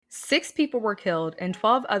6 people were killed and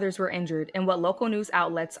 12 others were injured in what local news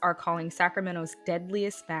outlets are calling Sacramento's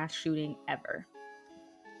deadliest mass shooting ever.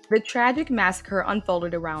 The tragic massacre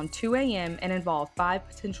unfolded around 2 a.m. and involved 5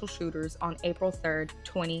 potential shooters on April 3rd,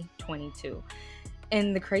 2022.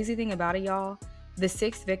 And the crazy thing about it, y'all, the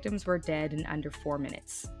 6 victims were dead in under 4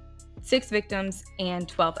 minutes. 6 victims and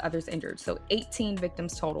 12 others injured, so 18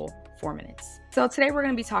 victims total, 4 minutes. So today we're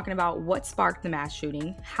going to be talking about what sparked the mass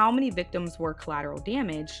shooting, how many victims were collateral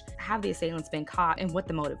damage, have the assailants been caught, and what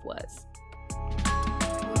the motive was.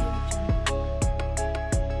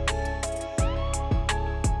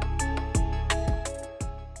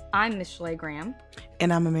 I'm Miss Shalay Graham.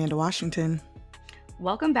 And I'm Amanda Washington.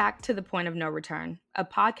 Welcome back to The Point of No Return, a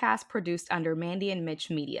podcast produced under Mandy and Mitch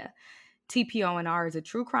Media. TPONR is a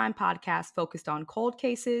true crime podcast focused on cold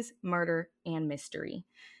cases, murder, and mystery.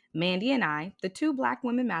 Mandy and I, the 2 Black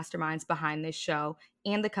women masterminds behind this show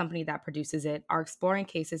and the company that produces it, are exploring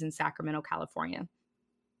cases in Sacramento, California.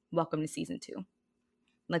 Welcome to season 2.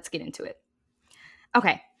 Let's get into it.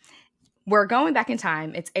 Okay, we're going back in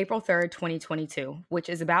time. It's April 3rd, 2022, which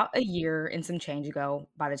is about a year and some change ago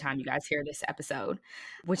by the time you guys hear this episode,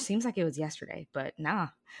 which seems like it was yesterday, but nah.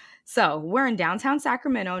 So we're in downtown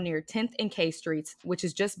Sacramento near 10th and K Streets, which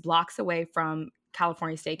is just blocks away from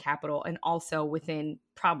California State Capitol and also within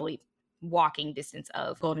probably walking distance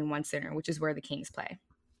of Golden One Center, which is where the Kings play.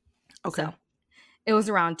 Okay. So it was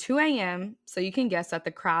around 2 a.m., so you can guess that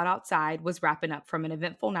the crowd outside was wrapping up from an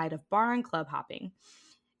eventful night of bar and club hopping.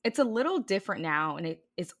 It's a little different now, and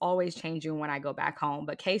it's always changing when I go back home.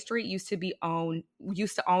 But K Street used to own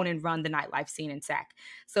and run the nightlife scene in Sac.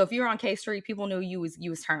 So if you were on K Street, people knew you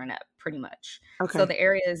was turning up pretty much. Okay. So the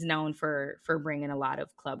area is known for bringing a lot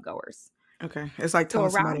of club goers. Okay. It's like telling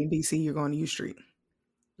somebody in DC you're going to U Street.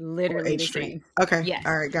 Literally the Street. same. Okay. Yes.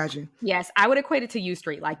 All right. Got you. Yes. I would equate it to U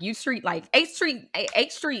Street. Like U Street, like H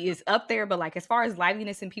Street is up there, but like as far as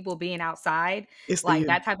liveliness and people being outside, It's like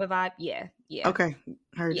that type of vibe. Yeah. Yeah. Okay.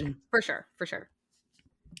 Heard you. For sure.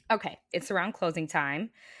 Okay. It's around closing time,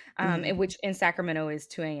 which in Sacramento is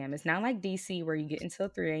 2 a.m. It's not like DC where you get until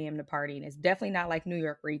 3 a.m. to party. And it's definitely not like New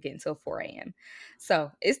York where you get until 4 a.m.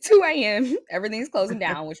 So it's 2 a.m. Everything's closing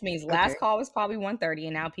down, which means last call was probably 1:30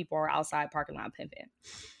 and now people are outside parking lot pimping.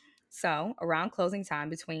 So around closing time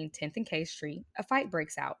between 10th and K Street, a fight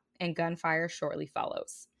breaks out and gunfire shortly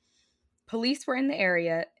follows. Police were in the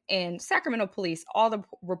area, and Sacramento police, all the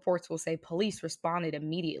reports will say police responded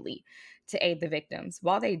immediately to aid the victims.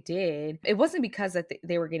 While they did, it wasn't because that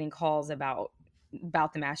they were getting calls about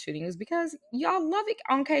the mass shooting. It was because y'all love it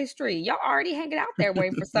on K Street. Y'all already hanging out there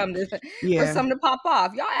waiting for something to pop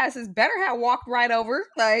off. Y'all asses better have walked right over.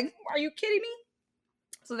 Like, are you kidding me?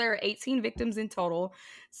 So there are 18 victims in total,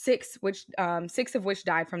 6 of which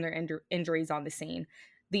died from their injuries on the scene.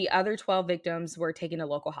 The other 12 victims were taken to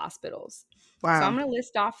local hospitals. Wow. So I'm going to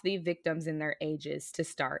list off the victims and their ages to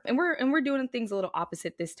start. And we're doing things a little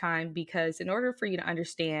opposite this time because in order for you to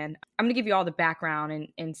understand, I'm going to give you all the background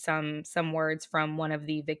and some words from one of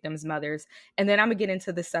the victims' mothers. And then I'm going to get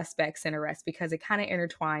into the suspects and arrests because it kind of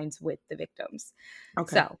intertwines with the victims.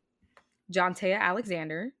 Okay. So Jontea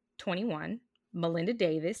Alexander, 21. Melinda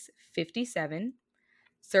Davis, 57.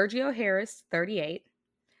 Sergio Harris, 38.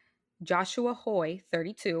 Joshua Hoy,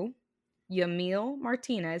 32. Yamil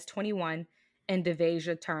Martinez, 21. And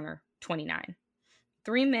Devasia Turner, 29.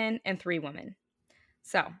 3 men and 3 women.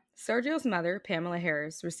 So Sergio's mother, Pamela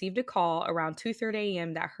Harris, received a call around 2:30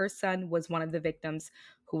 a.m. that her son was one of the victims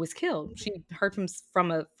who was killed. She heard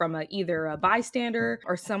from either a bystander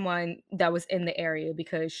or someone that was in the area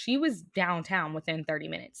because she was downtown within 30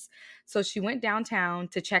 minutes. So she went downtown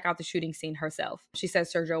to check out the shooting scene herself. She said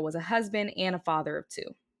Sergio was a husband and a father of 2.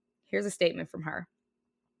 Here's a statement from her.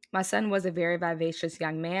 My son was a very vivacious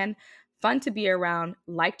young man, fun to be around,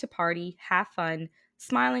 liked to party, have fun,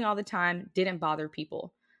 smiling all the time, didn't bother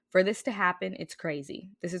people. For this to happen, it's crazy.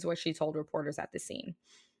 This is what she told reporters at the scene.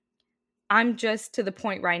 I'm just to the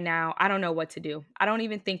point right now, I don't know what to do. I don't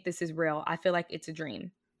even think this is real. I feel like it's a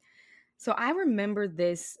dream. So I remember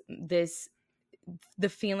the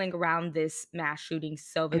feeling around this mass shooting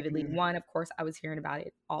so vividly. Mm-hmm. 1, of course, I was hearing about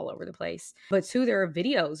it all over the place. But 2, there are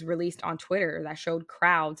videos released on Twitter that showed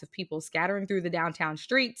crowds of people scattering through the downtown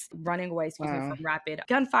streets, running away from rapid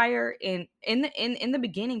gunfire. And in the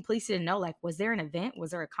beginning, police didn't know, like, was there an event? Was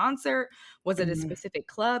there a concert? Was it a specific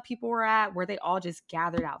club people were at? Were they all just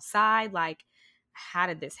gathered outside? Like, how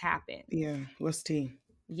did this happen? Yeah, what's tea?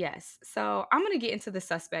 Yes. So I'm going to get into the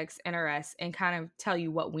suspects and arrests and kind of tell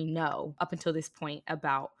you what we know up until this point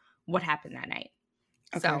about what happened that night.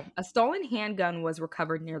 Okay. So a stolen handgun was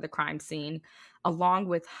recovered near the crime scene, along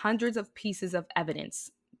with hundreds of pieces of evidence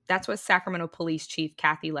That's what Sacramento Police Chief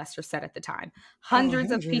Kathy Lester said at the time. Oh,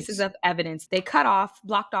 Hundreds of pieces hundreds. of evidence. They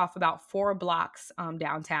blocked off about 4 blocks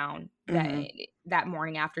downtown Mhm. that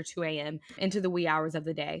morning after 2 a.m. into the wee hours of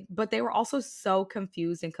the day. But they were also so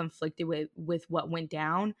confused and conflicted with what went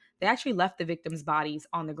down. They actually left the victims' bodies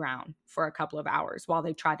on the ground for a couple of hours while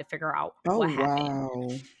they tried to figure out Oh, what happened.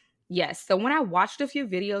 wow. Yes. So when I watched a few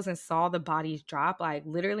videos and saw the bodies drop, like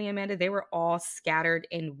literally, Amanda, they were all scattered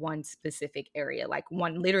in one specific area, like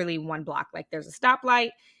literally one block. Like there's a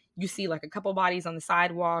stoplight. You see like a couple bodies on the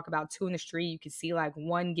sidewalk, about two in the street. You can see like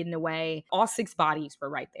one getting away. All 6 bodies were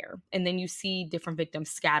right there. And then you see different victims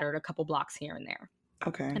scattered a couple blocks here and there.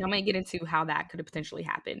 Okay. And I'm going to get into how that could have potentially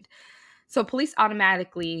happened. So police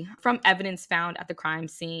automatically, from evidence found at the crime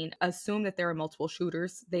scene, assumed that there were multiple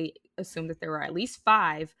shooters. They assumed that there were at least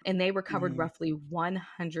 5, and they recovered Mhm. roughly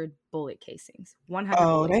 100 bullet casings. 100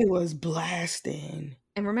 Oh, bullets. they was blasting.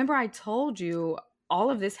 And remember, I told you all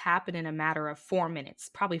of this happened in a matter of 4 minutes,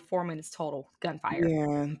 probably 4 minutes total gunfire.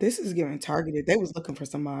 Yeah, this is giving targeted. They was looking for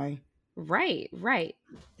somebody. Right, right.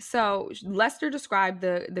 So Lester described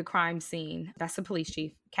the crime scene. That's the police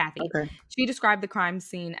chief, Kathy. Okay. She described the crime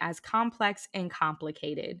scene as complex and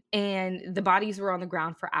complicated. And the bodies were on the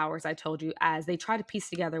ground for hours, I told you, as they tried to piece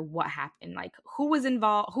together what happened. Like who was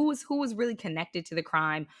involved, who was really connected to the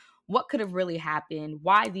crime, what could have really happened,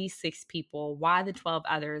 why these 6 people, why the 12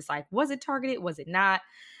 others, like was it targeted, was it not?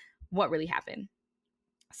 What really happened?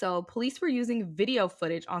 So, police were using video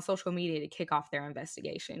footage on social media to kick off their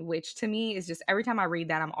investigation, which to me is just every time I read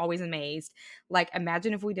that, I'm always amazed. Like,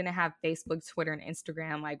 imagine if we didn't have Facebook, Twitter, and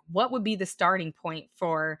Instagram. Like, what would be the starting point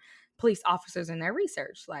for police officers in their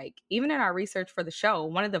research? Like, even in our research for the show,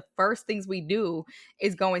 one of the first things we do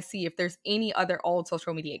is go and see if there's any other old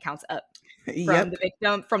social media accounts up Yep.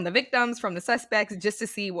 from the victims, from the suspects, just to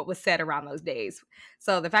see what was said around those days.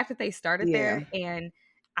 So the fact that they started Yeah. there, and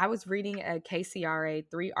I was reading a KCRA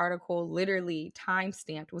 3 article, literally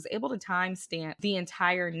timestamped, was able to timestamp the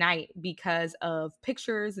entire night because of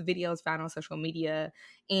pictures, videos found on social media,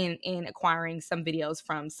 and acquiring some videos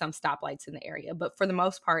from some stoplights in the area. But for the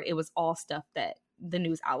most part, it was all stuff that the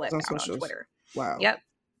news Was outlet on found on socials. Twitter. Wow. Yep.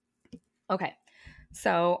 Okay.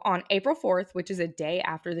 So on April 4th, which is a day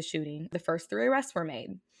after the shooting, the first 3 arrests were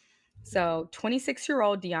made. So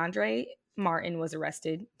 26-year-old DeAndre Martin was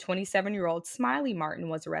arrested, 27-year-old Smiley Martin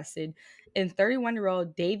was arrested, and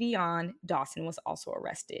 31-year-old Davion Dawson was also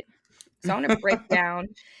arrested. So I'm going to break down,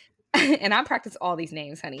 and I practice all these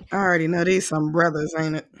names, honey. I already know these some brothers,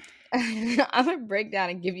 ain't it? I'm going to break down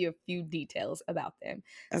and give you a few details about them.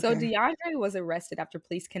 So Okay. DeAndre was arrested after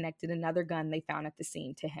police connected another gun they found at the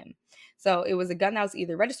scene to him. So it was a gun that was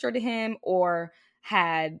either registered to him or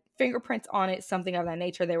had fingerprints on it, something of that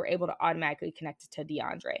nature. They were able to automatically connect it to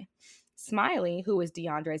DeAndre. Smiley, who was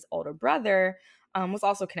DeAndre's older brother, was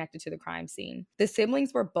also connected to the crime scene. The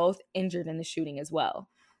siblings were both injured in the shooting as well.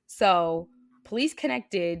 So police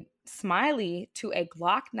connected Smiley to a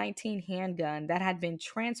Glock 19 handgun that had been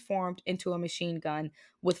transformed into a machine gun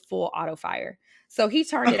with full auto fire. So he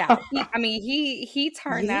turned it out. He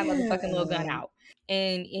turned that Yeah. motherfucking little gun out.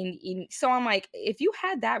 And so I'm like, if you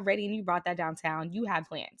had that ready and you brought that downtown, you had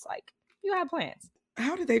plans. Like you had plans.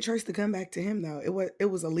 How did they trace the gun back to him though? It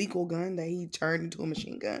was a legal gun that he turned into a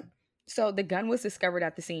machine gun. So the gun was discovered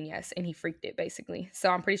at the scene, yes, and he freaked it basically. So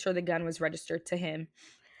I'm pretty sure the gun was registered to him.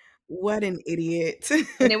 What an idiot.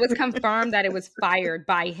 And it was confirmed that it was fired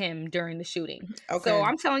by him during the shooting. So Okay.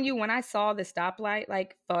 I'm telling you, when I saw the stoplight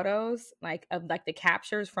like photos, like of like the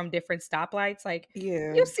captures from different stoplights, like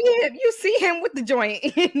Yeah. you see him with the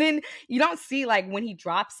joint, and then you don't see like when he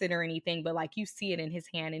drops it or anything, but like you see it in his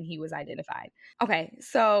hand, and he was identified. Okay,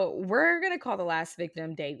 so we're gonna call the last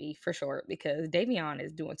victim Davy for short because Davion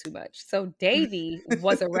is doing too much. So Davy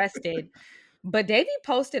was arrested, but Davy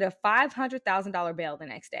posted a $500,000 bail the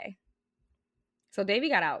next day. So Davy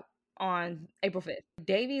got out on April 5th.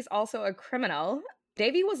 Davy is also a criminal.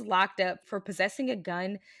 Davy was locked up for possessing a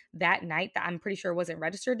gun that night that I'm pretty sure wasn't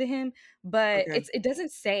registered to him, but Okay. it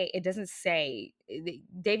doesn't say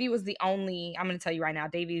Davy was the only, I'm going to tell you right now,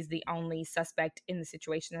 Davy is the only suspect in the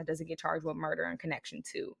situation that doesn't get charged with murder in connection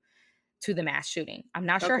to the mass shooting. I'm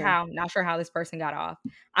Okay. not sure how this person got off.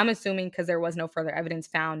 I'm assuming because there was no further evidence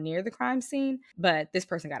found near the crime scene, but this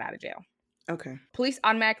person got out of jail. Okay. Police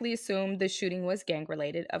automatically assumed the shooting was gang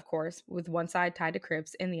related, of course, with one side tied to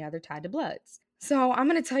Crips and the other tied to Bloods. So I'm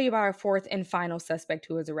going to tell you about our fourth and final suspect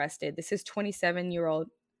who was arrested. This is 27-year-old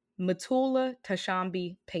Matula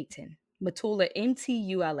Tashambi Payton. Matula,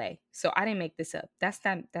 Mtula. So I didn't make this up. That's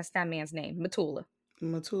that man's name, Matula.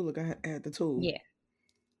 Matula got had the tool. Yeah.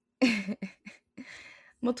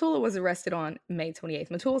 Matula was arrested on May 28th.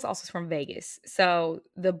 Matula is also from Vegas. So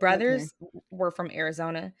the Okay. brothers were from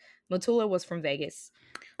Arizona. Matula was from Vegas.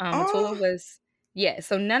 Matula Oh, was yeah,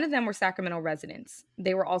 so none of them were Sacramento residents.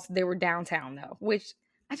 They were downtown though, which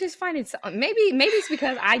I just find it maybe it's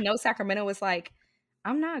because I know Sacramento is like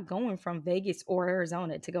I'm not going from Vegas or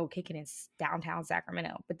Arizona to go kick it in downtown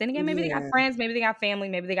Sacramento. But then again, maybe they got yeah. friends, maybe they got family,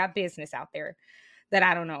 maybe they got business out there that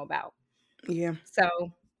I don't know about. Yeah.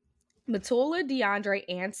 So Matula, DeAndre,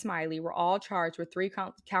 and Smiley were all charged with three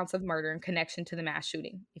counts of murder in connection to the mass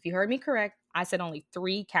shooting. If you heard me correct, I said only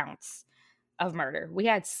three counts of murder. We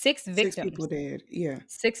had six 6 people victims, dead. Yeah.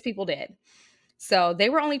 six people dead. So they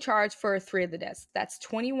were only charged for three of the deaths. That's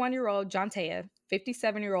 21-year-old Jontea,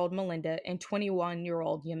 57-year-old Melinda, and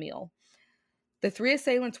 21-year-old Yamil. The three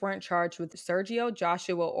assailants weren't charged with Sergio,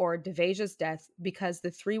 Joshua, or Devaja's death because the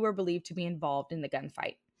three were believed to be involved in the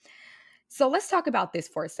gunfight. So let's talk about this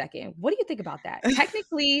for a second. What do you think about that?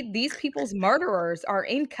 Technically, these people's murderers are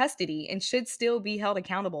in custody and should still be held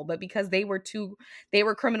accountable, but because they were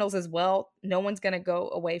criminals as well, no one's going to go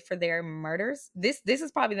away for their murders. This is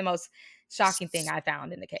probably the most shocking thing I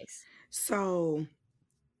found in the case. So,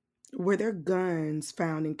 were there guns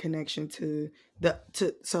found in connection to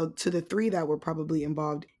the three that were probably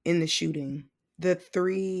involved in the shooting? The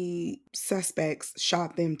three suspects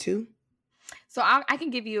shot them too? So I can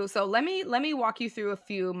give you so let me walk you through a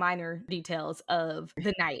few minor details of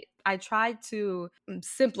the night. I tried to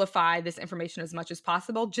simplify this information as much as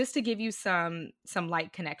possible just to give you some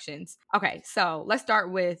light connections. Okay, so let's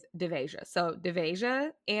start with Devasia. So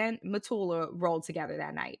Devasia and Matula rolled together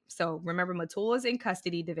that night. So remember Matula's in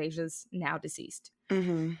custody, Devasia's now deceased.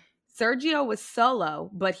 Mm-hmm. Sergio was solo,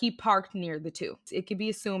 but he parked near the two. It could be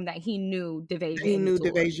assumed that he knew Devasia He and knew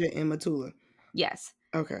Matula. Devasia and Matula. Yes.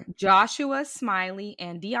 Okay. Joshua, Smiley,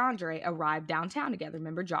 and DeAndre arrived downtown together.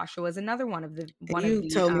 Remember, Joshua is another one of You the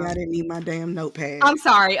told me I didn't need my damn notepad. I'm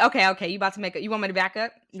sorry. Okay, okay. You about to make it. You want me to back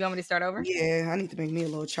up? You want me to start over? Yeah, I need to make me a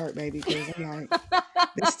little chart, baby, because I'm like,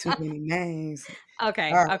 there's too many names. All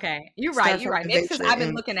Okay, right. okay. You're right. Start You're from right. Maybe because Devasia I've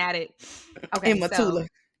been looking at it. and Okay, so Matula.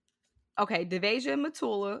 okay, Devasia and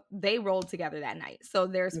Matula, they rolled together that night. So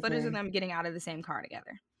there's footage of Okay. them getting out of the same car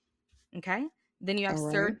together. Okay. Then you have All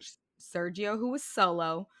right. Sergio, who was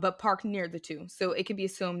solo, but parked near the two. So it could be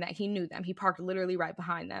assumed that he knew them. He parked literally right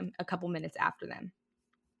behind them a couple minutes after them.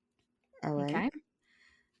 All right. Okay.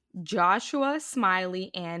 Joshua,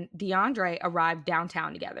 Smiley, and DeAndre arrived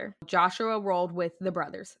downtown together. Joshua rolled with the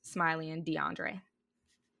brothers, Smiley and DeAndre.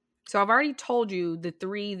 So I've already told you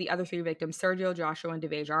the other three victims, Sergio, Joshua, and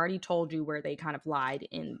DeVage. I already told you where they kind of lied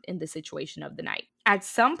in the situation of the night. At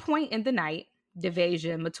some point in the night,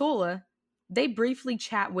 DeVage and Matula, they briefly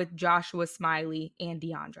chat with Joshua, Smiley, and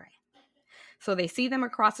DeAndre. So they see them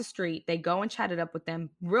across the street. They go and chat it up with them,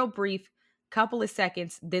 real brief, couple of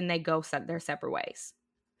seconds. Then they go their separate ways.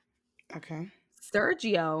 Okay.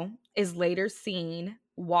 Sergio is later seen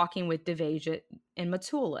walking with Devasia and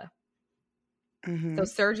Matula. So Mm-hmm.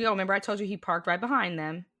 Sergio, remember I told you he parked right behind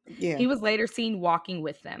them. Yeah. He was later seen walking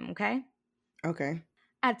with them, okay? Okay.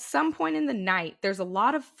 At some point in the night, there's a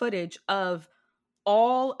lot of footage of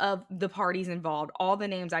all of the parties involved, all the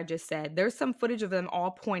names I just said. There's some footage of them all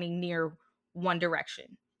pointing near one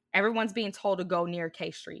direction. Everyone's being told to go near K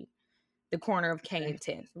Street, the corner of K Okay. and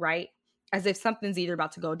 10th, right? As if something's either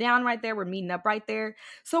about to go down right there, we're meeting up right there.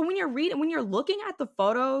 So when you're looking at the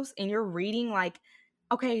photos and you're reading like,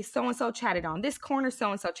 okay, so and so chatted on this corner,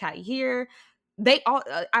 so and so chatted here. They all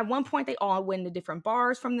at one point they all went to different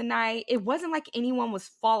bars from the night. It wasn't like anyone was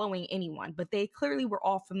following anyone, but they clearly were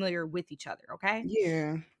all familiar with each other. Okay,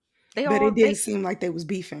 Yeah. they But it all didn't they. seem like they was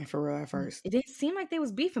beefing for real at first. It didn't seem like they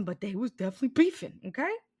was beefing, but they was definitely beefing.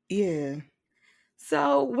 Okay. Yeah.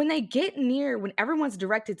 So when they get near, when everyone's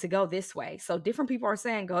directed to go this way, so different people are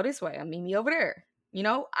saying, "Go this way," meet me over there.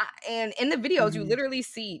 And in the videos, Mm-hmm.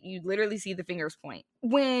 you literally see the fingers point.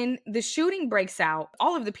 When the shooting breaks out,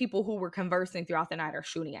 all of the people who were conversing throughout the night are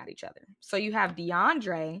shooting at each other. So you have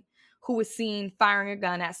DeAndre, who was seen firing a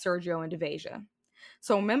gun at Sergio and Devasia.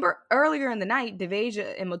 So remember earlier in the night,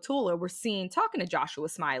 Devasia and Matula were seen talking to Joshua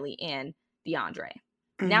Smiley and DeAndre.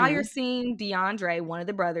 Now you're Mm-hmm. seeing DeAndre, one of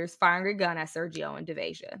the brothers, firing a gun at Sergio and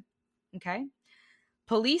Devasia. Okay.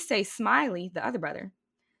 Police say Smiley, the other brother,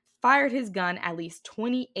 fired his gun at least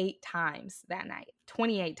 28 times that night.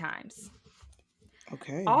 28 times.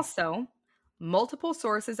 Okay. Also, multiple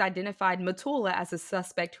sources identified Matula as a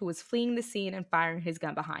suspect who was fleeing the scene and firing his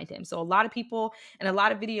gun behind him. So a lot of people in a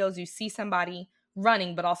lot of videos, you see somebody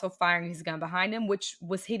running, but also firing his gun behind him, which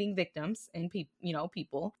was hitting victims and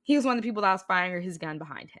people. He was one of the people that was firing his gun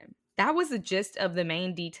behind him. That was the gist of the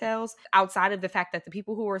main details, outside of the fact that the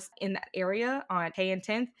people who were in that area on K and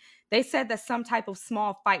 10th, they said that some type of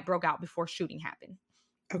small fight broke out before shooting happened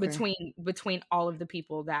Okay. between all of the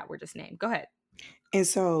people that were just named. Go ahead. And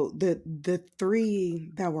so the three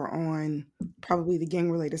that were on probably the gang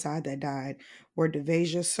related side that died were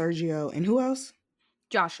Devasia, Sergio, and who else?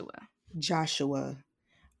 Joshua. Joshua.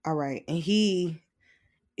 All right. And he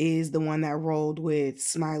is the one that rolled with He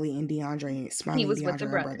Smiley and was with the DeAndre are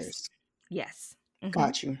brothers. brothers. Yes. Mhm.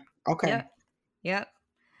 Got you. Okay. Yep. Yep.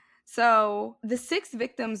 So, the 6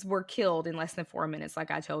 victims were killed in less than 4 minutes, like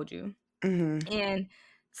I told you. Mm-hmm. And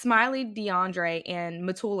Smiley, DeAndre, and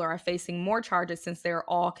Matula are facing more charges since they're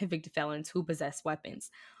all convicted felons who possess weapons.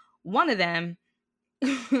 One of them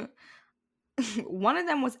one of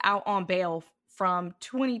them was out on bail from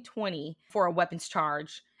 2020 for a weapons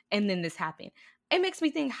charge, and then this happened. It makes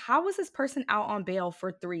me think, how was this person out on bail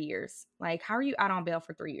for 3 years? Like, how are you out on bail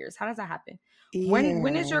for 3 years? How does that happen?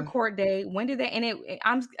 When is your Yeah. court date? When did they? And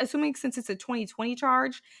I'm assuming since it's a 2020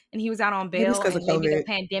 charge and he was out on Maybe it's bail because of and maybe the COVID.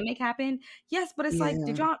 pandemic happened. Yes, but it's like,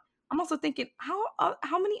 did Yeah. y'all? I'm also thinking,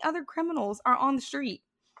 how many other criminals are on the street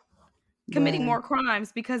committing Bruh. more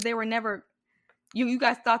crimes because they were never, you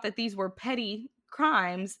guys thought that these were petty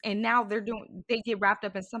crimes, and now they get wrapped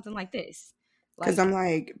up in something like this. Because I'm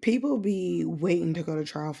Like, like, people be waiting to go to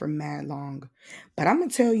trial for mad long. But I'm going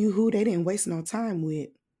to tell you who they didn't waste no time with.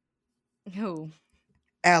 who?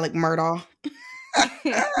 Alec Murdaugh.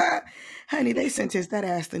 Honey, they sentenced that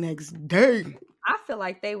ass the next day. I feel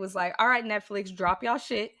like they was like, all right, Netflix, drop y'all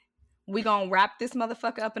shit. We gonna wrap this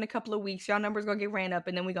motherfucker up in a couple of weeks. Y'all numbers gonna get ran up,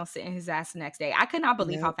 and then we gonna sit in his ass the next day. I could not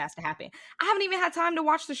believe how Yep. fast it happened. I haven't even had time to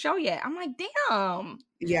watch the show yet. I'm like, damn.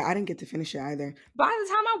 Yeah, I didn't get to finish it either. By the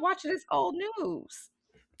time I watch it, it's old news.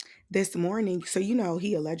 This morning, so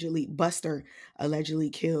Buster allegedly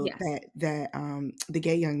killed Yes. the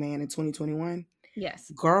gay young man in 2021.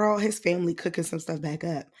 Yes. Girl, his family cooking some stuff back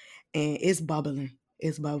up and it's bubbling.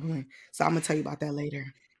 It's bubbling. So I'm gonna tell you about that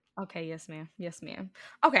later. Okay, yes, ma'am. Yes, ma'am.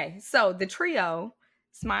 Okay, so the trio,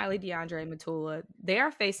 Smiley, DeAndre, and Matula, they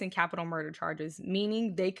are facing capital murder charges,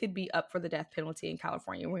 meaning they could be up for the death penalty in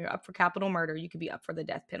California. When you're up for capital murder, you could be up for the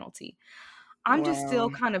death penalty. I'm just still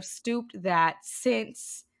Wow. kind of stooped that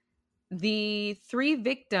since the 3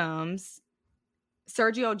 victims,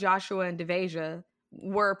 Sergio, Joshua, and Devasia,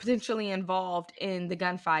 were potentially involved in the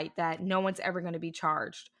gunfight, that no one's ever going to be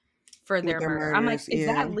charged for With their their murder. I'm like, murders, is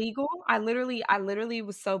yeah. that legal? I literally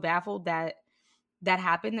was so baffled that that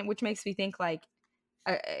happened, which makes me think like,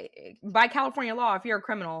 by California law, if you're a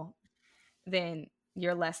criminal, then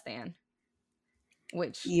you're less than.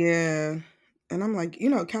 Which, Yeah. And I'm like,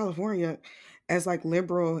 California, as like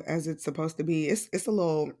liberal as it's supposed to be, it's a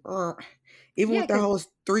little even yeah, with that because whole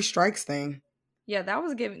 3 strikes thing. yeah, that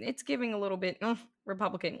was giving. It's giving a little bit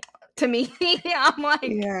Republican to me. I'm like,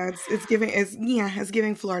 Yeah, it's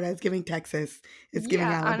giving Florida, it's giving Texas, it's giving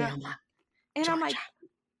yeah, Alabama, and I'm Georgia. like,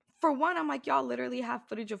 for one, I'm like, y'all literally have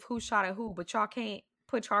footage of who shot at who, but y'all can't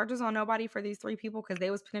put charges on nobody for these 3 people because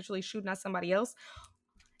they was potentially shooting at somebody else.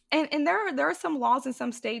 And there are some laws in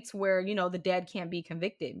some states where, the dead can't be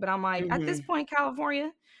convicted. But I'm like, at this Mhm. point,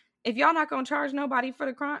 California, if y'all not gonna charge nobody for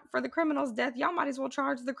the crime, for the criminal's death, y'all might as well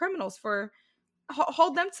charge the criminals for,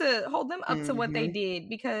 hold them up to what they Mhm. did,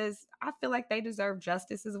 because I feel like they deserve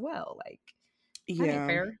justice as well. Like, that ain't Yeah.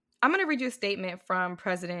 fair. I'm gonna read you a statement from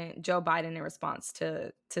President Joe Biden in response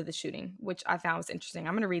to the shooting, which I found was interesting.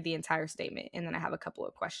 I'm gonna read the entire statement, and then I have a couple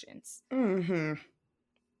of questions. Mhm.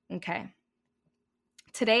 Okay.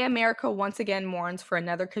 Today, America once again mourns for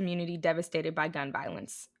another community devastated by gun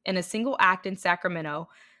violence. In a single act in Sacramento,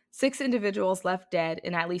 6 individuals left dead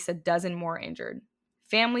and at least a dozen more injured.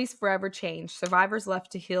 Families forever changed, survivors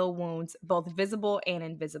left to heal wounds, both visible and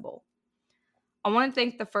invisible. I want to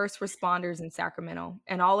thank the first responders in Sacramento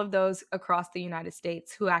and all of those across the United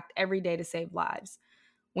States who act every day to save lives.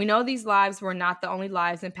 We know these lives were not the only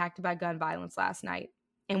lives impacted by gun violence last night,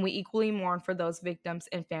 and we equally mourn for those victims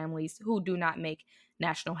and families who do not make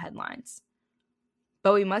national headlines.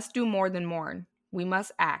 But we must do more than mourn. We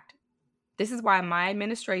must act. This is why my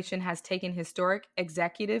administration has taken historic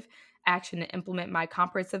executive action to implement my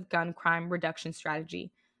comprehensive gun crime reduction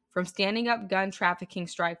strategy. From standing up gun trafficking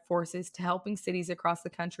strike forces to helping cities across the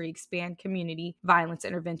country expand community violence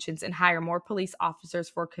interventions and hire more police officers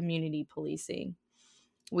for community policing.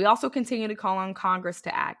 We also continue to call on Congress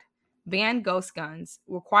to act. Ban ghost guns,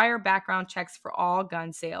 require background checks for all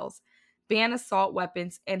gun sales, ban assault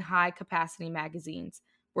weapons and high capacity magazines,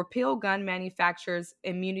 repeal gun manufacturers'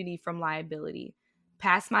 immunity from liability,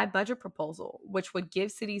 pass my budget proposal, which would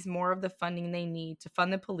give cities more of the funding they need to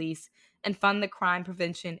fund the police and fund the crime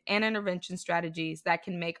prevention and intervention strategies that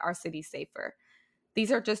can make our cities safer.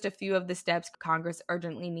 These are just a few of the steps Congress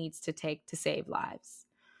urgently needs to take to save lives.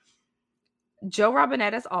 Joe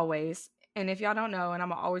Robinette, as always, and if y'all don't know, and I'm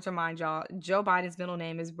gonna always remind y'all, Joe Biden's middle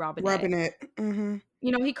name is Robinette. Robinette. Mm-hmm.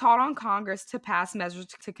 He called on Congress to pass measures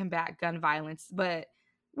to combat gun violence, but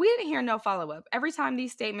we didn't hear no follow up. Every time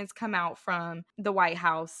these statements come out from the White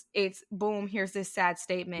House, it's boom, here's this sad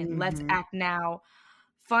statement. Let's Mm-hmm. act now.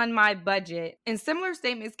 Fund my budget. And similar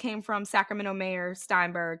statements came from Sacramento Mayor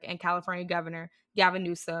Steinberg and California Governor Gavin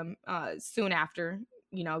Newsom soon after,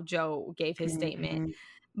 Joe gave his statement. Mm-hmm.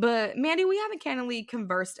 But Mandy, we haven't candidly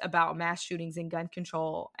conversed about mass shootings and gun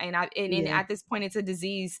control, and Yeah. at this point, it's a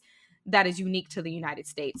disease that is unique to the United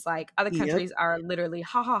States. Like other Yep. countries are literally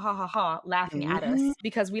ha ha ha ha ha laughing at Mm-hmm. us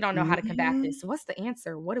because we don't know how to combat Mm-hmm. this. So what's the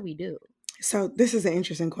answer? What do we do? So this is an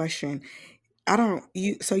interesting question. I don't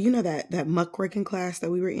you so you know that muckraking class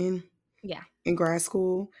that we were Yeah, in grad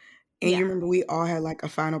school, and you yeah, remember we all had like a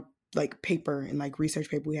final like paper and like research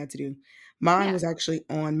paper we had to do. Mine yeah. was actually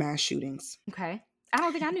on mass shootings. Okay, I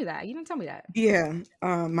don't think I knew that. You didn't tell me that. Yeah,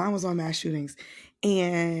 mine was on mass shootings,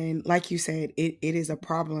 and like you said, it is a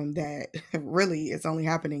problem that really is only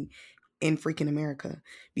happening in freaking America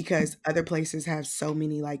because other places have so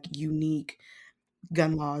many like unique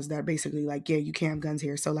gun laws that are basically like, yeah, you can't have guns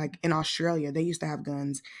here. So like in Australia, they used to have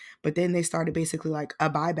guns, but then they started basically like a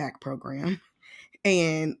buyback program.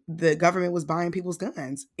 And the government was buying people's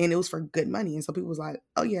guns and it was for good money. And so people was like,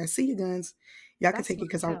 oh yeah, see your guns. Y'all can That's take it smart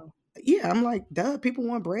because as I hell. yeah, I'm like, duh, people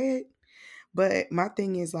want bread. But my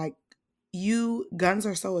thing is like you guns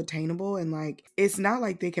are so attainable and like it's not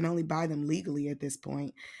like they can only buy them legally at this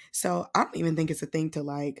point. So I don't even think it's a thing to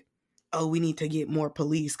like, oh, we need to get more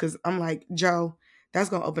police. Cause I'm like, Joe, that's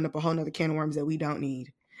gonna open up a whole nother can of worms that we don't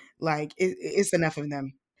need. Like it's enough of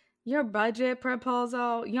them. Your budget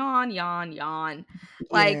proposal, yawn, yawn, yawn.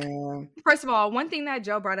 Like, Yeah. first of all, one thing that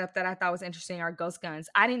Joe brought up that I thought was interesting are ghost guns.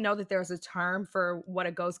 I didn't know that there was a term for what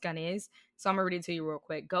a ghost gun is. So I'm gonna read it to you real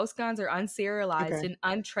quick. Ghost guns are unserialized Okay. and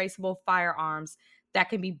untraceable firearms that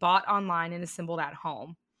can be bought online and assembled at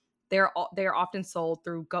home. They are often sold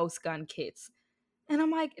through ghost gun kits. And I'm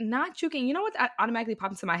like, not you can. You know what automatically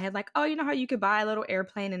popped into my head? Like, oh, you know how you could buy a little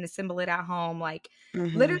airplane and assemble it at home? Like,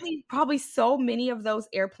 Hmm. literally, probably so many of those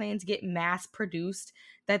airplanes get mass produced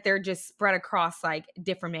that they're just spread across like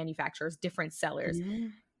different manufacturers, different sellers. Hmm.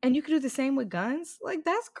 And you could do the same with guns? Like,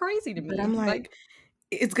 that's crazy to But I'm me. Like, like,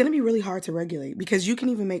 it's gonna be really hard to regulate because you can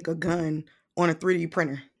even make a gun on a 3D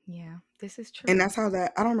printer. yeah, this is And true. that's how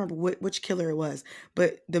that I don't remember which killer it was,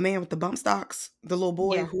 but the man with the bump stocks, the little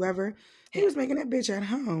boy, Yeah, whoever, he yeah. was making that bitch at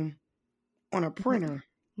home on a Lit- printer.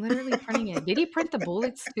 Literally printing it. Did he print the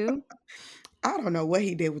bullets too? I don't know what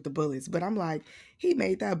he did with the bullets, but I'm like, he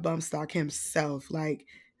made that bump stock himself. Like,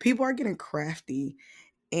 people are getting crafty.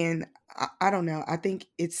 And I don't know. I think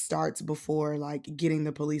it starts before like getting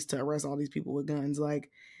the police to arrest all these people with guns. Like,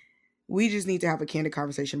 we just need to have a candid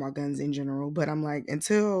conversation about guns in general. But I'm like,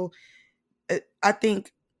 until I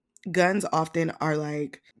think guns often are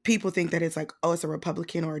like people think that it's like, oh, it's a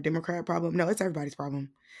Republican or a Democrat problem. No, it's everybody's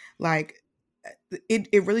problem. Like it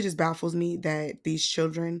really just baffles me that these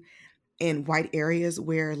children in white areas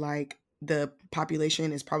where like the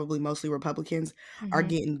population is probably mostly Republicans are Hmm.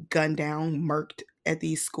 getting gunned down, murked at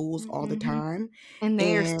these schools all the Hmm. time. And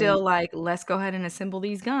they are And still like, let's go ahead and assemble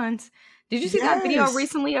these guns. Did you see that video yes.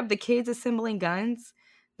 recently of the kids assembling guns?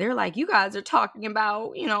 They're like, you guys are talking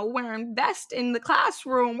about, wearing vests in the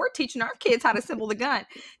classroom. We're teaching our kids how to assemble the gun.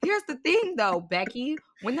 Here's the thing though, Becky,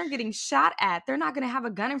 when they're getting shot at, they're not going to have a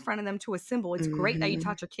gun in front of them to assemble. It's great that you Mhm.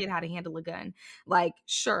 taught your kid how to handle a gun. Like,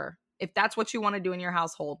 sure, if that's what you want to do in your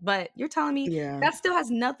household, but you're telling me Yeah. that still has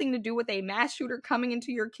nothing to do with a mass shooter coming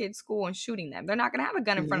into your kid's school and shooting them. They're not going to have a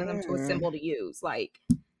gun in front of them to Yeah. assemble to use. Like,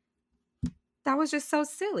 that was just so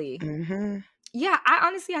silly. Mhm. Yeah,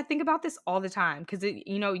 I think about this all the time because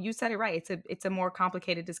you said it right. It's a more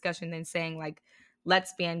complicated discussion than saying like,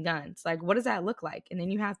 let's ban guns. Like, what does that look like? And then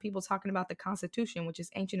you have people talking about the Constitution, which is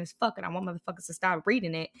ancient as fuck, and I want motherfuckers to stop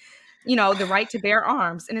reading it. The right to bear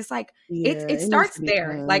arms, and it's like Yeah, it it needs to starts be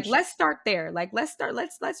there. Like, changed. let's start there. Like, let's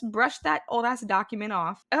brush that old ass document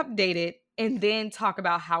off, update it, and then talk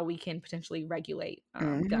about how we can potentially regulate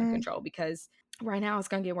gun Mhm. control because right now it's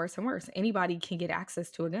gonna get worse and worse. Anybody can get access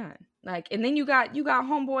to a gun. Like, and then you got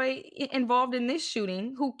homeboy involved in this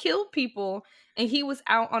shooting who killed people, and he was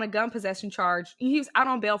out on a gun possession charge. He was out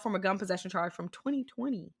on bail from a gun possession charge from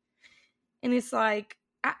 2020, and it's like,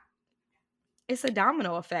 It's a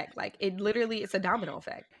domino effect. Like, it literally it's a domino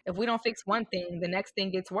effect. If we don't fix one thing, the next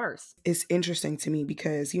thing gets worse. It's interesting to me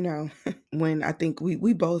because, when I think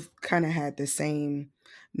we both kind of had the same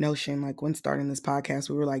notion, like when starting this podcast,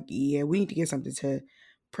 we were like, yeah, we need to get something to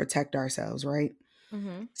protect ourselves, right?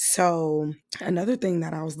 Mhm. So another thing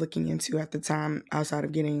that I was looking into at the time, outside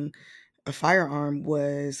of getting a firearm,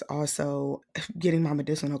 was also getting my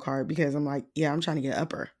medicinal card because I'm like, yeah, I'm trying to get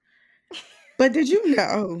upper. But did you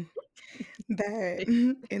know that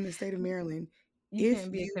in the state of Maryland, You if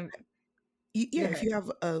can't be a you, con Go yeah, if ahead. you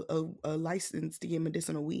have a license to get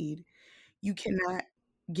medicinal weed, you cannot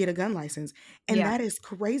get a gun license, and Yeah. that is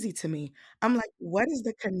crazy to me. I'm like, "What is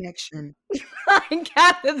the connection?" Like,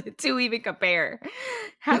 how do the 2 even compare?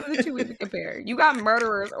 How do the 2 even compare? You got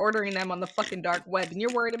murderers ordering them on the fucking dark web, and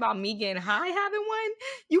you're worried about me getting high having one?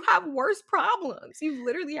 You have worse problems. You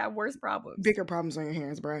literally have worse problems. Bigger problems on your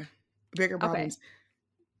hands, bruh. Bigger Okay. problems.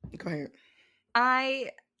 Go ahead.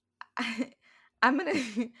 I I'm gonna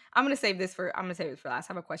I'm gonna save this for last.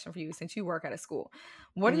 I have a question for you since you work at a school.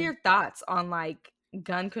 What are Mhm. your thoughts on like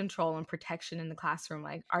gun control and protection in the classroom?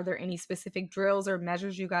 Like, are there any specific drills or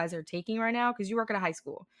measures you guys are taking right now? Because you work at a high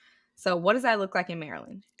school. So what does that look like in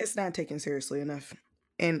Maryland? It's not taken seriously enough,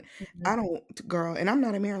 and Mhm. I don't girl, and I'm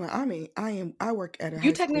not in Maryland. I work at a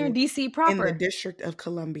You high technically are in school DC in the proper. District of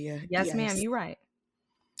Columbia, Yes, ma'am, yes, you're right.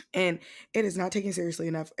 and it is not taken seriously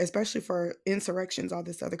enough, especially for insurrections, all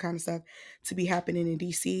this other kind of stuff to be happening in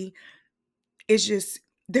DC. It's just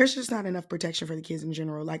there's just not enough protection for the kids in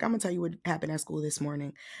general. Like, Imma tell you what happened at school this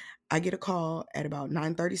morning. I get a call at about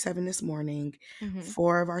 9:37 this morning. Mhm.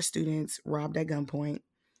 4 of our students robbed at gunpoint.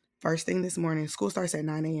 First thing this morning, school starts at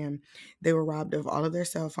 9 a.m. They were robbed of all of their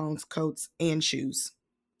cell phones, coats, and shoes.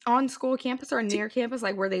 On school campus or T near campus?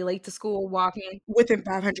 Like, were they late to school walking Within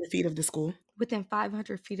 500 feet of the school. within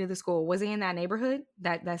 500 feet of the school? Was he in that neighborhood?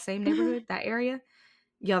 That same Mhm. neighborhood? That area?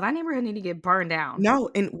 Yo, that neighborhood need to get burned down. No,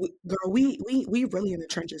 and girl, we really in the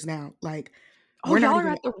trenches now. Like, Oh, we're not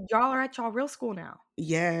even y'all are at y'all real school now.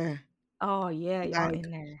 yeah. Oh, yeah, y'all Like, in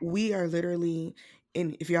there. we are literally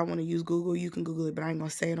and if y'all wanna use Google, you can Google it, but I ain't gonna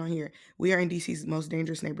say it on here. We are in DC's most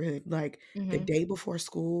dangerous neighborhood. Like, the Mhm. day before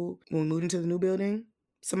school, when we moved into the new building,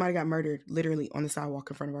 somebody got murdered literally on the sidewalk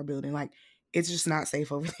in front of our building. Like, it's just not safe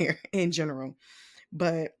over there in general.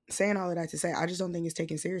 But saying all of that to say, I just don't think it's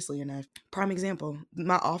taken seriously enough. Prime example,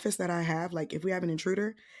 my office that I have, like, if we have an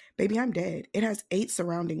intruder, baby, I'm dead. It has 8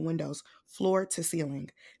 surrounding windows, floor to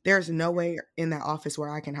ceiling. There's no way in that office where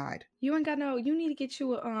I can hide. You ain't got no you need to get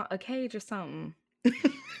you a cage or something.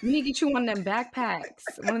 You need to get you one of them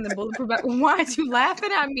backpacks, one of them bulletproof back why is you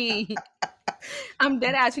laughing at me? I'm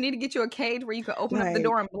dead ass. You need to get you a cage where you can open up the Like,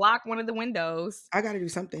 door and block one of the windows. I gotta do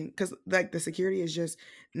something because, like, the security is just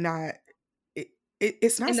not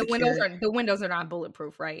it's not And secure. the windows are not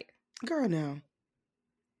bulletproof, right? Girl, no.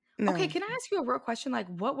 Okay, No. can I ask you a real question? Like,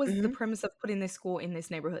 what was the Mhm, premise of putting this school in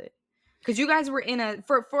this neighborhood? Because you guys were in a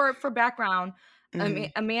for background,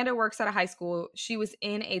 mhm. Amanda works at a high school. She was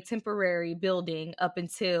in a temporary building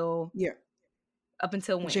Yeah, up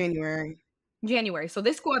until when? January. January. So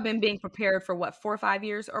this school had been being prepared for what, 4 or 5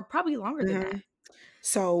 years or probably longer than that. Mhm.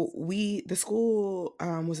 So the school,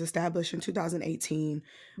 was established in 2018.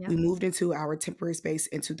 Yeah. We moved into our temporary space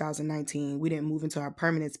in 2019. We didn't move into our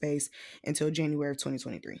permanent space until January of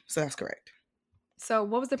 2023. So that's correct. So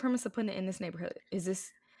what was the premise of putting it in this neighborhood? Is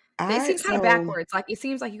this it I seems kinda so backwards. Like, it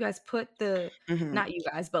seems like you guys put the Mhm. not you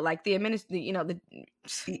guys, but like the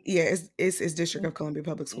Yeah, it's District of Columbia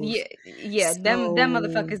Public Schools. yeah, them So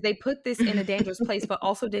motherfuckers, they put this in a dangerous place, but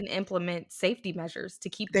also didn't implement safety measures to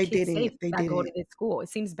keep the they kids safe didn't, they that go didn't. to this school. It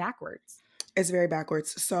seems backwards. It's very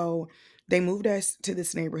backwards. So they moved us to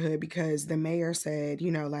this neighborhood because the mayor said,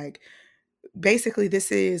 like, basically,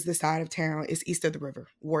 this is the side of town. It's east of the river,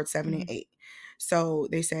 Ward 7 and Mhm, 8. So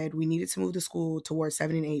they said we needed to move the school to Ward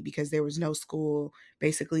 7 and 8 because there was no school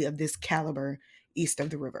basically of this caliber east of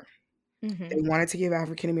the river. They mhm, wanted to give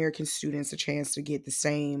African American students a chance to get the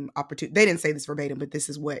same opportunity. They didn't say this verbatim, but this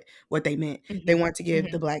is what they meant. They mhm, want to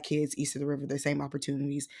give the mhm, black kids east of the river the same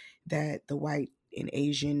opportunities that the white and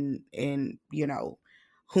Asian and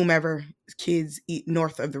whomever kids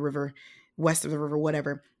north of the river, west of the river,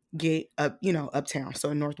 whatever, get up uptown. So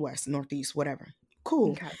in northwest, northeast, whatever.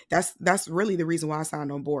 Cool. m'kay. That's really the reason why I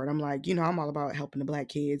signed on board. I'm like, I'm all about helping the black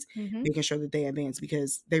kids, Mhm, making sure that they advance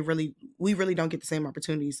because we really don't get the same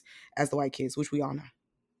opportunities as the white kids, which we all know.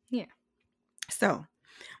 yeah, So,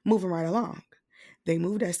 moving right along, they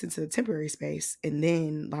moved us into the temporary space, and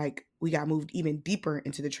then like we got moved even deeper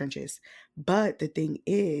into the trenches. But the thing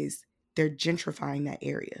is, they're gentrifying that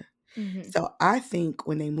area. mhm, So I think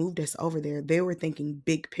when they moved us over there, they were thinking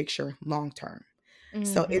big picture, long term.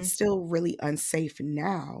 So Mm-hmm. it's still really unsafe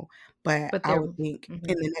now, but But I they're would think mhm.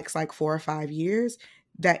 in the next like 4 or 5 years,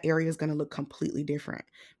 that area is gonna look completely different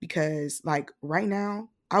because like right now,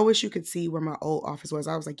 I wish you could see where my old office was.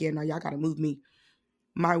 I was like, yeah, no, y'all gotta move me.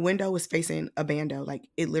 My window was facing a bando. Like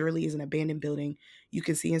it literally is an abandoned building. You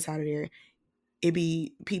can see inside of there. It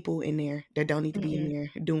be people in there that don't need to be in Mm-mm.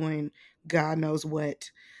 there doing God knows what.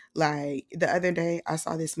 Like the other day, I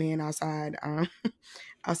saw this man outside,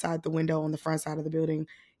 outside the window on the front side of the building.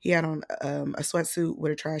 He had on a sweatsuit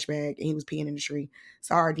with a trash bag, and he was peeing in the street.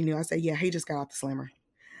 So I already knew. I said, "Yeah, he just got off the slammer."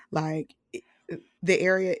 Like the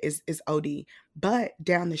area is OD, but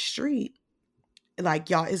down the street, like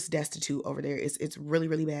y'all, it's destitute over there. It's really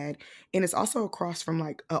really bad, and it's also across from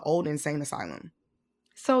like an old insane asylum.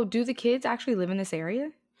 So do the kids actually live in this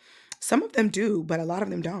area? Some of them do, but a lot of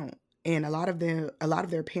them don't. And a lot of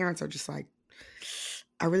their parents are just like,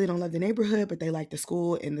 I really don't love the neighborhood, but they like the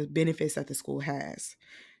school and the benefits that the school has.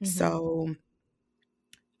 Mm-hmm. So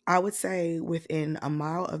I would say within a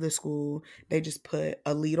mile of the school, they just put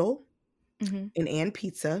a Lidl, Mm-hmm. an and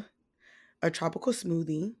pizza, a tropical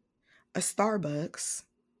smoothie, a Starbucks.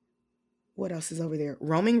 What else is over there?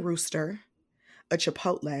 Roaming Rooster, a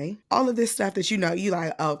Chipotle. All of this stuff that you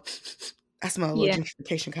like, oh, I smell a little Yeah.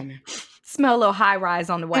 gentrification coming. Smell a little high rise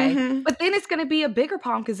on the way. Mm-hmm. But then it's gonna be a bigger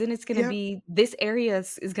problem because then it's gonna Yep. be this area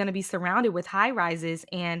is gonna be surrounded with high rises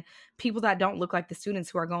and people that don't look like the students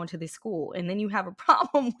who are going to this school. And then you have a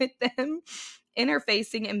problem with them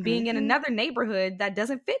interfacing and being in Mm-hmm. another neighborhood that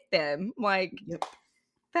doesn't fit them. Like, Yep.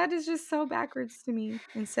 that is just so backwards to me.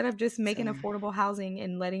 Instead of just making So affordable housing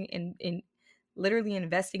and letting and literally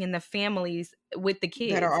investing in the families with the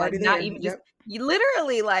that are kids, like already not there. even just Yep. you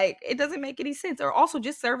literally like it doesn't make any sense. Or also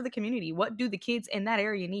just serve the community. What do the kids in that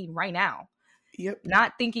area need right now? Yep.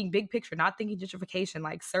 Not thinking big picture, not thinking gentrification,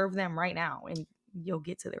 like serve them right now and you'll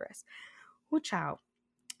get to the rest. Well, child,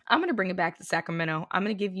 I'm going to bring it back to Sacramento. I'm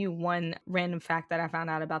going to give you one random fact that I found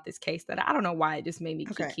out about this case that I don't know why it just made me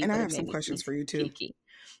Okay. kiki, And I but it have made some me questions for you too. kiki.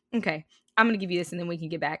 Okay. I'm gonna give you this and then we can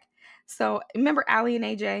get back. So remember Allie and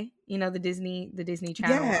AJ, the Disney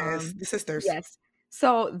Channel. Yes, the sisters. Yes.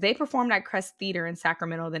 So they performed at Crest Theater in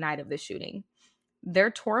Sacramento the night of the shooting.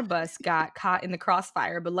 Their tour bus got caught in the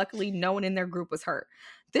crossfire, but luckily no one in their group was hurt.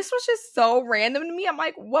 This was just so random to me. I'm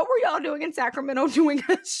like, what were y'all doing in Sacramento doing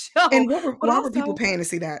a show? And But why were people also, paying to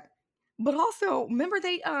see that? but also, remember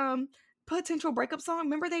they potential breakup song.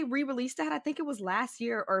 Remember they re-released that? I think it was last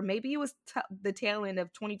year, or maybe it was the tail end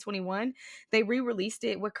of 2021. They re-released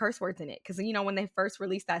it with curse words in it because when they first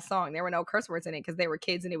released that song, there were no curse words in it because they were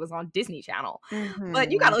kids and it was on Disney Channel.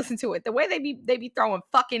 But you Mm-hmm. gotta listen to it. The way they be throwing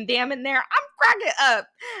fucking damn in there, I'm cracking up.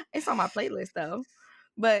 It's on my playlist though.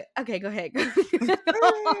 But okay, go ahead. I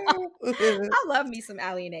love me some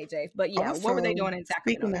Allie and AJ. But yeah, what were they Also, doing in Sacramento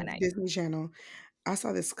speaking that of night? Disney Channel, I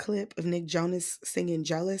saw this clip of Nick Jonas singing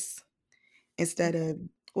Jealous instead Okay. of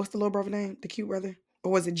what's the little brother name? The cute brother?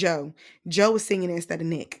 Or was it Joe? Joe was singing it instead of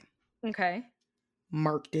Nick. Okay.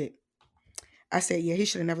 Marked it. I said, yeah, he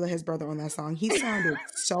should have never let his brother on that song. He sounded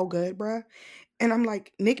so good, bruh. And I'm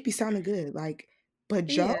like, Nick be sounding good. Like, but Yeah.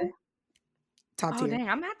 Joe, top Oh tier. dang,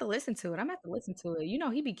 I'm gonna have to listen to it. I'm gonna have to listen to it.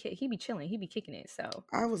 He be chilling. He be kicking it. So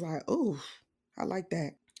I was like, oh, I like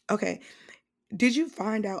that. Okay. Did you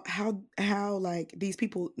find out how like these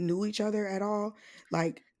people knew each other at all?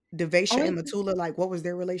 Like Devasha only and Matula, like what was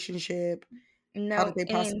their relationship? How did no, they and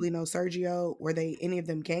possibly know Sergio? Were they any of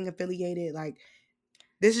them gang affiliated? Like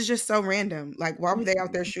this is just so random. Like why were they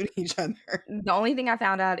out there shooting each other? the only thing I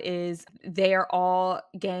found out is they are all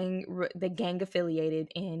the gang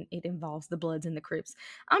affiliated, and it involves the Bloods and the Crips.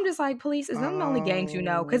 I'm just like, police, is them the only gangs you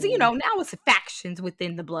know? Because Oh, now it's factions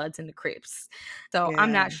within the Bloods and the Crips. So I'm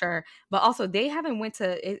yeah. not sure. But also, they haven't went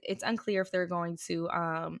to. It's unclear if they're going to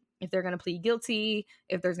plead guilty,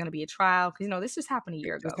 if there's going to be a trial, because this just happened a It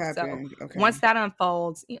year just ago. So happened. Okay. once that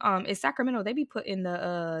unfolds, in Sacramento, they be putting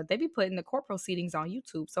the court proceedings on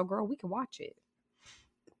YouTube. So girl, we can watch it.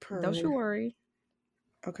 Don't you Per. worry.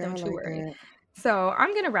 Okay, I Don't you like worry. that. So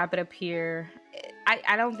I'm gonna wrap it up here.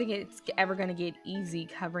 I don't think it's ever gonna get easy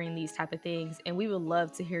covering these type of things, and we would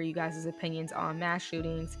love to hear you guys' opinions on mass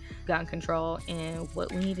shootings, gun control, and what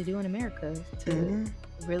we need to do in America to Hmm.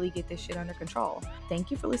 really get this shit under control. Thank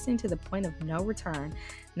you for listening to The Point of No Return.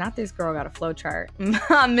 Not This Girl Got a Flow Chart.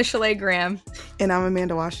 I'm Michelle Graham. And I'm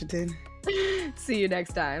Amanda Washington. See you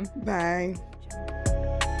next time. Bye.